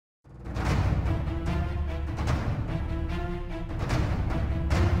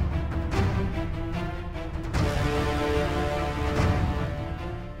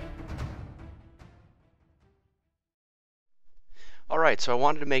Alright, so I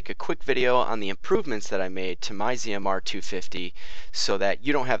wanted to make a quick video on the improvements that I made to my ZMR250 so that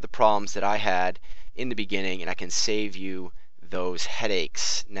you don't have the problems that I had in the beginning and I can save you those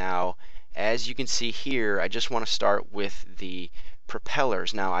headaches. Now, as you can see here, I just want to start with the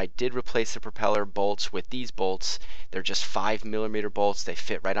propellers. Now, I did replace the propeller bolts with these bolts. They're just 5mm bolts. They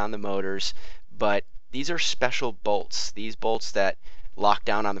fit right on the motors, but these are special bolts. These bolts that lock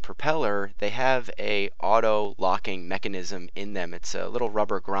down on the propeller, they have a auto locking mechanism in them. It's a little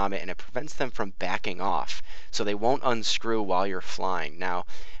rubber grommet and it prevents them from backing off, so they won't unscrew while you're flying. Now,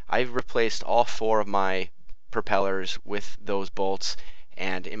 I've replaced all 4 of my propellers with those bolts,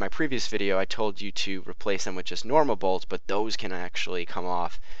 and in my previous video I told you to replace them with just normal bolts, but those can actually come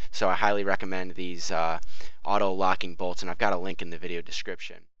off, so I highly recommend these auto locking bolts, and I've got a link in the video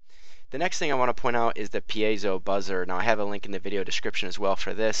description. The next thing I want to point out is the Piezo Buzzer. Now, I have a link in the video description as well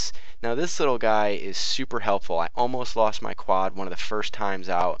for this. Now, this little guy is super helpful. I almost lost my quad one of the first times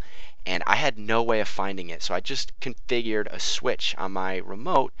out, and I had no way of finding it. So I just configured a switch on my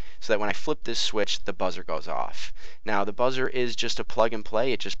remote so that when I flip this switch, the buzzer goes off. Now, the buzzer is just a plug and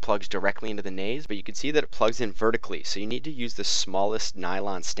play. It just plugs directly into the naves, but you can see that it plugs in vertically. So you need to use the smallest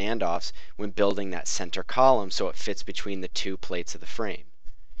nylon standoffs when building that center column so it fits between the 2 plates of the frame.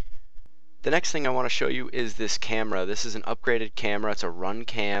 The next thing I want to show you is this camera. This is an upgraded camera. It's a Run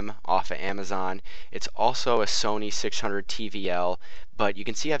Cam off of Amazon. It's also a Sony 600 TVL, but you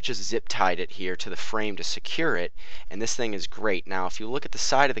can see I've just zip tied it here to the frame to secure it, and this thing is great. Now, if you look at the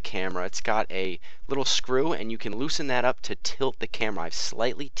side of the camera, it's got a little screw, and you can loosen that up to tilt the camera. I've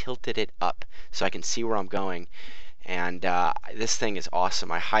slightly tilted it up so I can see where I'm going, and this thing is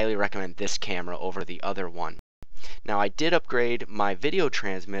awesome. I highly recommend this camera over the other one. Now, I did upgrade my video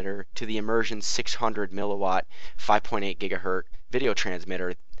transmitter to the Immersion 600 milliwatt 5.8 gigahertz video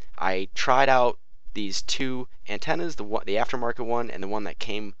transmitter. I tried out these 2 antennas, the aftermarket one and the one that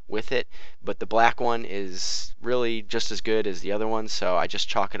came with it, but the black one is really just as good as the other one, so I just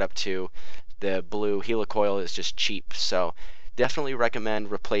chalk it up to the blue. Helicoil is just cheap, so definitely recommend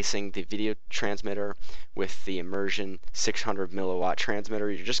replacing the video transmitter with the Immersion 600 milliwatt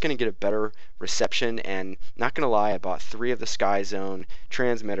transmitter. You're just going to get a better reception, and not going to lie, I bought 3 of the Sky Zone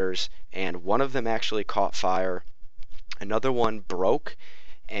transmitters, and one of them actually caught fire. Another one broke,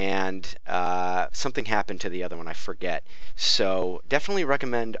 and something happened to the other one, I forget. So definitely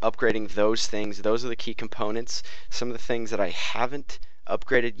recommend upgrading those things. Those are the key components. Some of the things that I haven't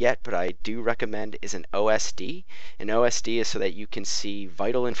upgraded yet, but I do recommend, is an OSD. An OSD is so that you can see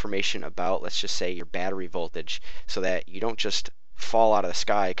vital information about, let's just say, your battery voltage, so that you don't just fall out of the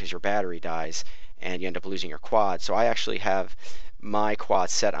sky because your battery dies and you end up losing your quad. So I actually have my quad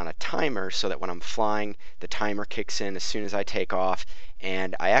set on a timer so that when I'm flying, the timer kicks in as soon as I take off,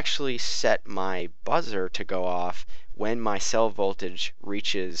 and I actually set my buzzer to go off when my cell voltage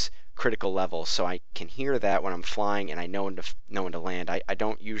reaches critical level, so I can hear that when I'm flying, and I know when to land. I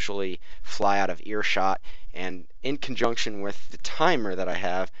don't usually fly out of earshot, and in conjunction with the timer that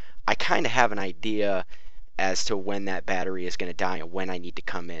I kind of have an idea as to when that battery is going to die and when I need to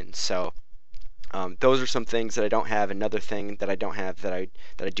come in. So those are some things that I don't have. Another thing that I don't have that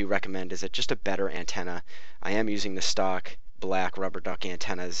I do recommend is just a better antenna. I am using the stock black rubber duck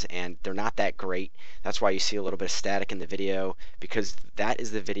antennas, and they're not that great. That's why you see a little bit of static in the video, because that is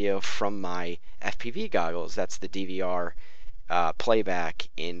the video from my FPV goggles. That's the DVR playback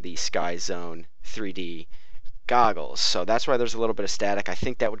in the Sky Zone 3D goggles. So that's why there's a little bit of static. I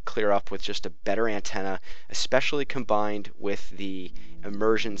think that would clear up with just a better antenna, especially combined with the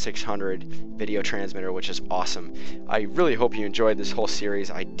Immersion 600 video transmitter, which is awesome. I really hope you enjoyed this whole series.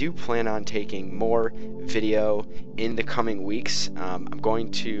 I do plan on taking more video in the coming weeks. I'm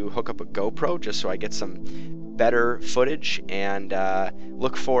going to hook up a GoPro just so I get some better footage, and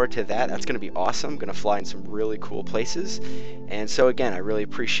look forward to that. That's going to be awesome. I'm going to fly in some really cool places. And so again, I really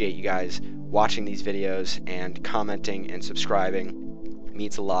appreciate you guys watching these videos and commenting and subscribing. It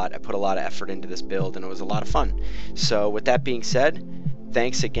means a lot. I put a lot of effort into this build, and it was a lot of fun. So with that being said,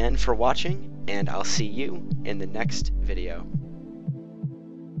 thanks again for watching, and I'll see you in the next video.